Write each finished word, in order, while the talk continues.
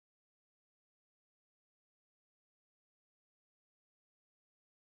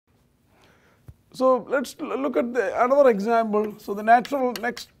So let's look at another example. So the natural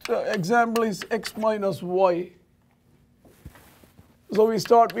next example is x minus y. So we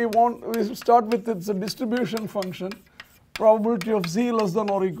start with its distribution function, probability of z less than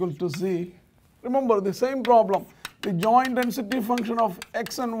or equal to z. Remember the same problem. The joint density function of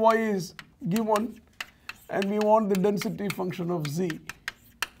x and y is given, and we want the density function of z.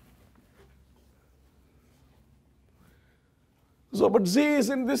 So, but z is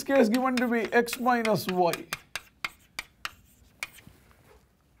in this case given to be x minus y.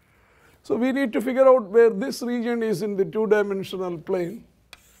 So we need to figure out where this region is in the two-dimensional plane.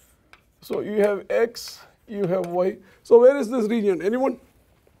 So you have x, you have y. So where is this region? Anyone?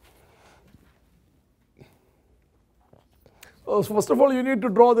 So first of all, you need to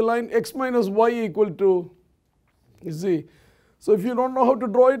draw the line x minus y equal to z. So if you don't know how to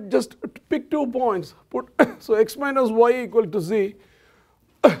draw it, just pick 2 points. So x minus y equal to z.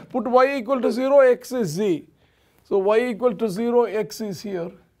 Put y equal to 0, x is z. So y equal to 0, x is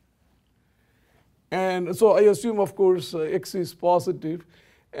here. And so I assume, of course, x is positive.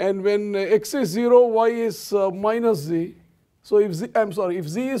 And when x is 0, y is minus z. So if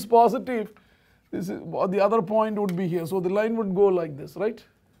z is positive, this is, the other point would be here. So the line would go like this, right?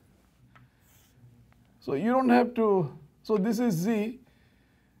 So you don't have to, so this is z.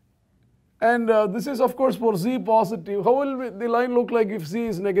 And this is, of course, for z positive. How will the line look like if z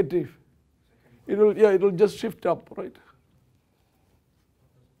is negative? It will just shift up, right?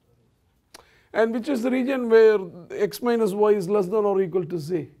 And which is the region where x minus y is less than or equal to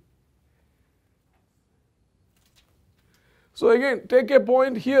z? So again, take a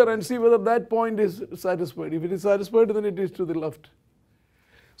point here and see whether that point is satisfied. If it is satisfied, then it is to the left.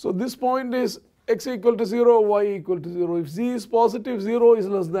 So this point is x equal to 0, y equal to 0. If z is positive, 0 is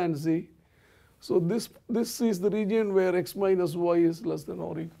less than z. So this is the region where x minus y is less than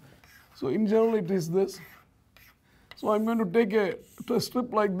or equal. So in general, it is this. So I'm going to take a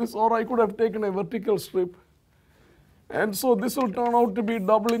strip like this, or I could have taken a vertical strip. And so this will turn out to be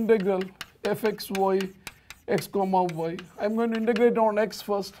double integral fxy x comma y. I'm going to integrate on x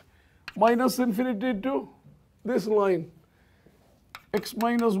first, minus infinity to this line, x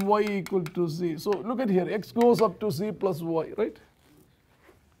minus y equal to z. So look at here, x goes up to z plus y, right?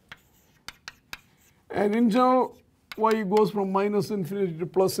 And in general, y goes from minus infinity to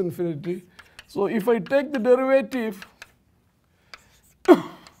plus infinity. So if I take the derivative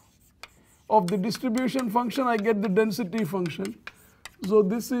of the distribution function, I get the density function. So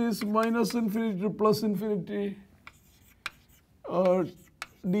this is minus infinity to plus infinity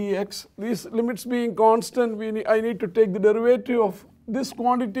dx. These limits being constant, I need to take the derivative of this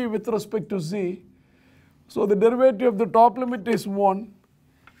quantity with respect to z. So the derivative of the top limit is 1.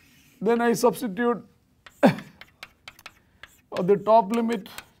 Then I substitute the top limit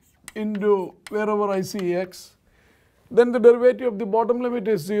into wherever I see x. Then the derivative of the bottom limit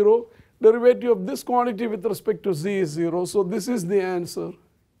is 0. Derivative of this quantity with respect to z is 0. So this is the answer.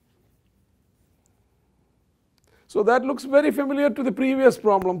 So that looks very familiar to the previous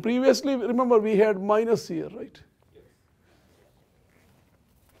problem. Previously, remember, we had minus here, right?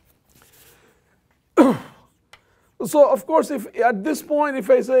 So of course, if at this point, if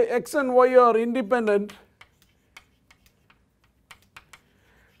I say x and y are independent,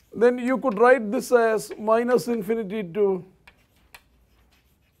 then you could write this as minus infinity to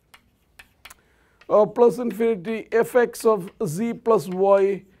plus infinity fx of z plus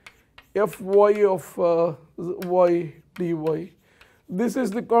y, fy of y dy. This is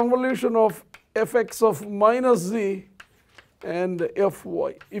the convolution of fx of minus z and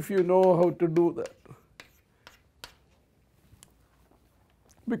fy, if you know how to do that,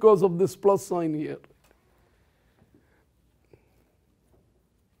 because of this plus sign here.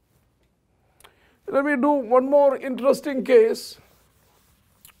 Let me do one more interesting case.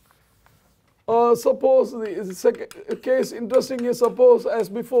 Suppose the second case interesting is, suppose as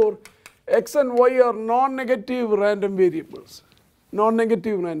before, x and y are non-negative random variables.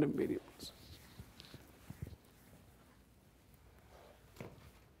 Non-negative random variables.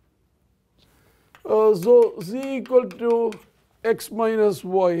 So z equal to x minus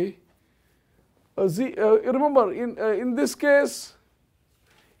y. Remember, in this case,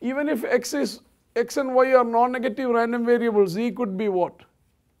 even if x and y are non-negative random variables, z could be what?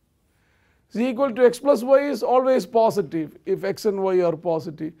 Z equal to x plus y is always positive if x and y are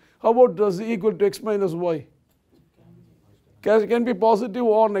positive. How about z equal to x minus y? Can be positive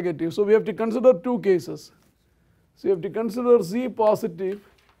or negative. So we have to consider 2 cases. So you have to consider z positive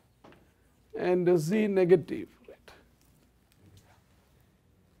and z negative.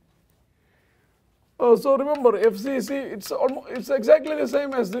 So remember FCC, it's exactly the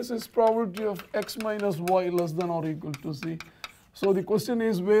same as this is probability of x minus y less than or equal to c. So the question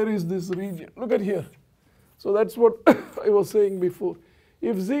is, where is this region? Look at here. So that's what I was saying before.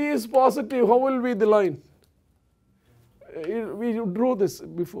 If z is positive, how will be the line? We drew this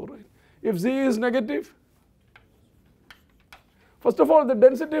before, right? If z is negative, first of all, the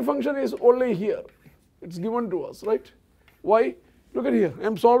density function is only here. It's given to us, right? Why? Look at here.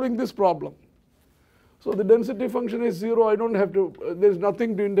 I'm solving this problem. So the density function is 0. I don't have to, there's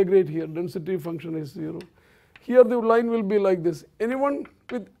nothing to integrate here. Density function is 0. Here the line will be like this. Anyone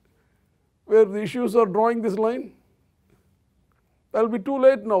with where the issues are drawing this line? That'll be too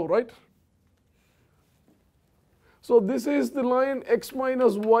late now, right? So this is the line x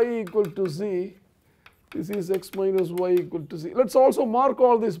minus y equal to z. This is x minus y equal to z. Let's also mark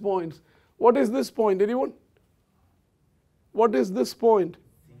all these points. What is this point? Anyone? What is this point?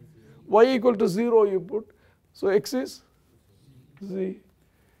 Y equal to 0 you put. So x is z.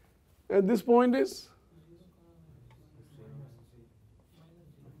 And this point is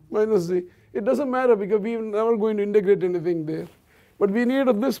minus z. It doesn't matter because we're never going to integrate anything there. But we need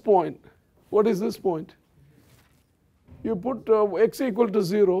this point. What is this point? You put x equal to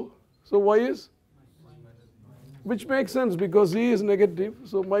 0. So y is? Which makes sense because z is negative.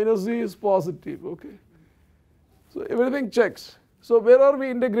 So minus z is positive. Okay. So everything checks. So where are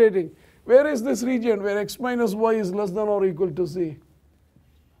we integrating? Where is this region where x minus y is less than or equal to z?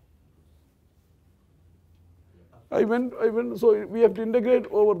 So we have to integrate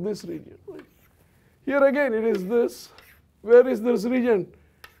over this region. Right? Here again it is this. Where is this region?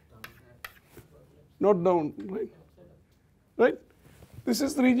 Not down, right? Right? This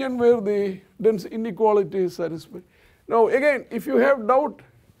is the region where the dense inequality is satisfied. Now again, if you have doubt,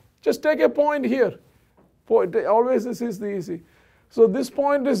 just take a point here. Always this is the easy. So this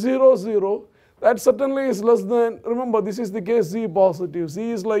point is 0, 0. That certainly is less than, remember this is the case z positive.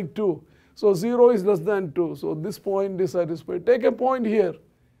 Z is like 2. So 0 is less than 2. So this point is satisfied. Take a point here.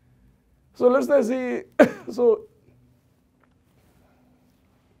 So let's say z,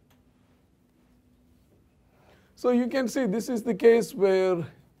 so you can see this is the case where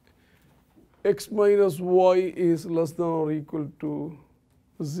x minus y is less than or equal to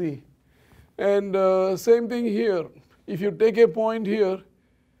z. And same thing here. If you take a point here,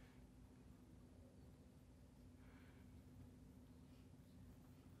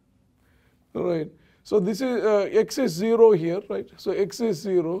 right? So this is x is 0 here, right? So x is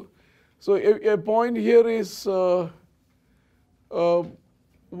 0. So a point here is you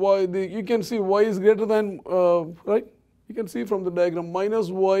can see y is greater than right? You can see from the diagram minus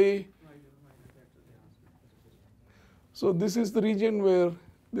y. So this is the region where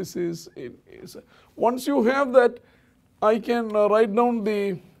this is. Once you have that, I can write down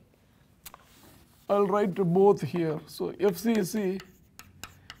I'll write to both here. So FCC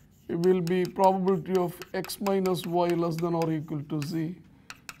will be probability of x minus y less than or equal to z.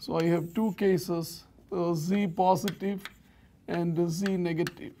 So I have two cases, z positive and z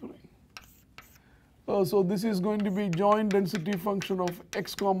negative. So this is going to be joint density function of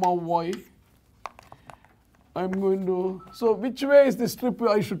x comma y. I'm going to, so which way is the strip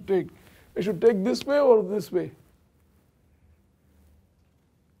I should take? I should take this way or this way?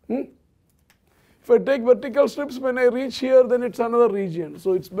 If I take vertical strips, when I reach here, then it's another region.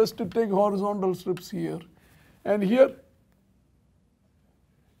 So it's best to take horizontal strips here. And here,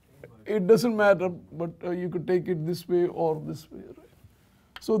 it doesn't matter, but you could take it this way or this way. Right?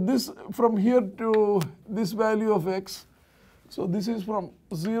 So this, from here to this value of x, so this is from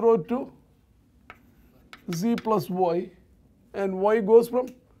 0 to z plus y, and y goes from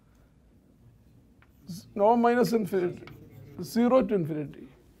now minus infinity, 0 to infinity.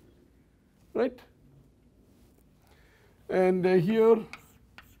 Right? And here,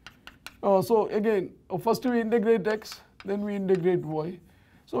 so again, first we integrate x, then we integrate y.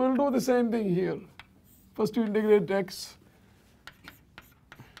 So we'll do the same thing here. First we integrate x.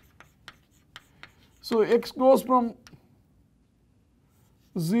 So x goes from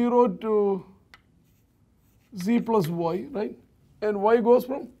 0 to z plus y, right? And y goes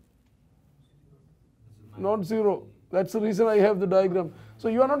from not 0. That's the reason I have the diagram. So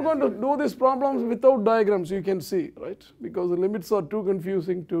you are not going to do these problems without diagrams, you can see, right? Because the limits are too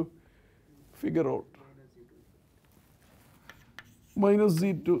confusing to figure out. Minus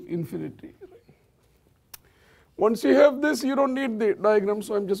z to infinity. Once you have this, you don't need the diagram,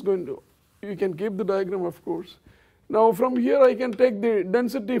 so I'm just going to, you can keep the diagram, of course. Now from here I can take the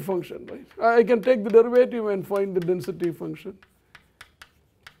density function, right? I can take the derivative and find the density function.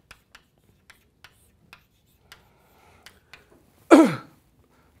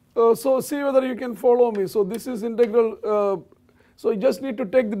 So see whether you can follow me. So this is integral, so you just need to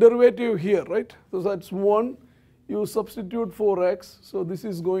take the derivative here, right? So that's 1, you substitute for x, so this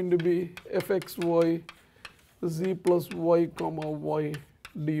is going to be fxy z plus y comma y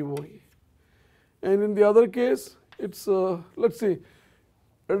dy. And in the other case, it's, let's see,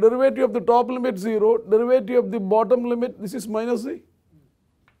 a derivative of the top limit 0, derivative of the bottom limit, this is minus z,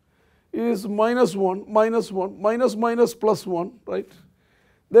 is minus 1, minus 1, minus minus plus 1, right?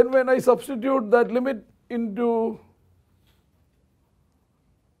 Then when I substitute that limit into,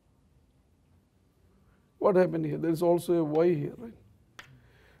 what happened here? There is also a y here,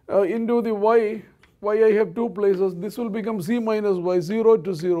 right? Into the y I have 2 places. This will become z minus y, 0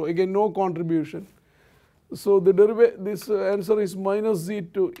 to 0. Again, no contribution. So the this answer is minus z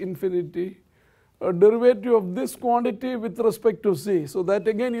to infinity. A derivative of this quantity with respect to z. So that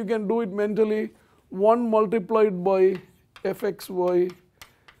again you can do it mentally. 1 multiplied by fxy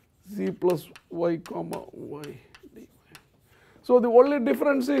z plus y comma y dy. So the only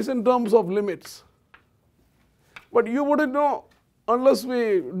difference is in terms of limits. But you wouldn't know unless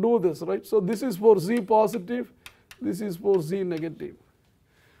we do this, right? So this is for z positive, this is for z negative.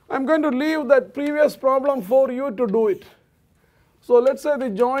 I'm going to leave that previous problem for you to do it. So let's say the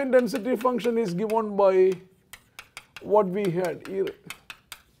joint density function is given by what we had here.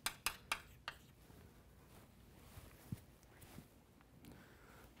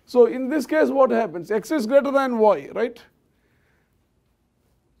 So in this case what happens? X is greater than y, right?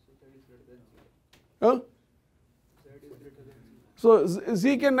 Huh? So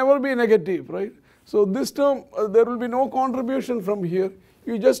z can never be negative, right? So this term, there will be no contribution from here.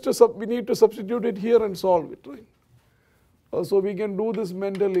 You just, we need to substitute it here and solve it, right? So we can do this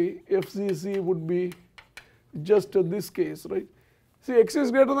mentally. FCC would be just this case, right? See, x is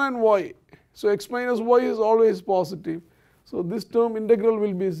greater than y. So x minus y is always positive. So this term integral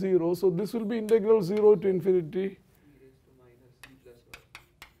will be 0. So this will be integral 0 to infinity.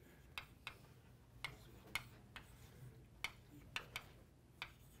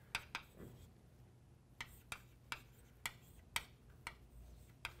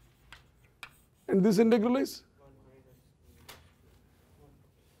 And this integral is?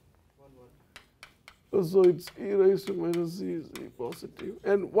 So it's e raised to minus z is e positive.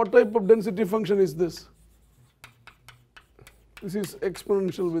 And what type of density function is this? This is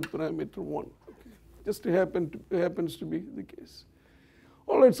exponential with parameter 1. Okay. Just happens to be the case.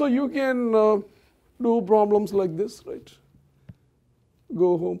 All right, so you can do problems like this, right?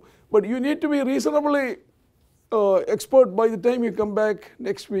 Go home. But you need to be reasonably expert by the time you come back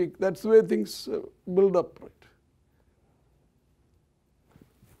next week. That's the way things build up, right?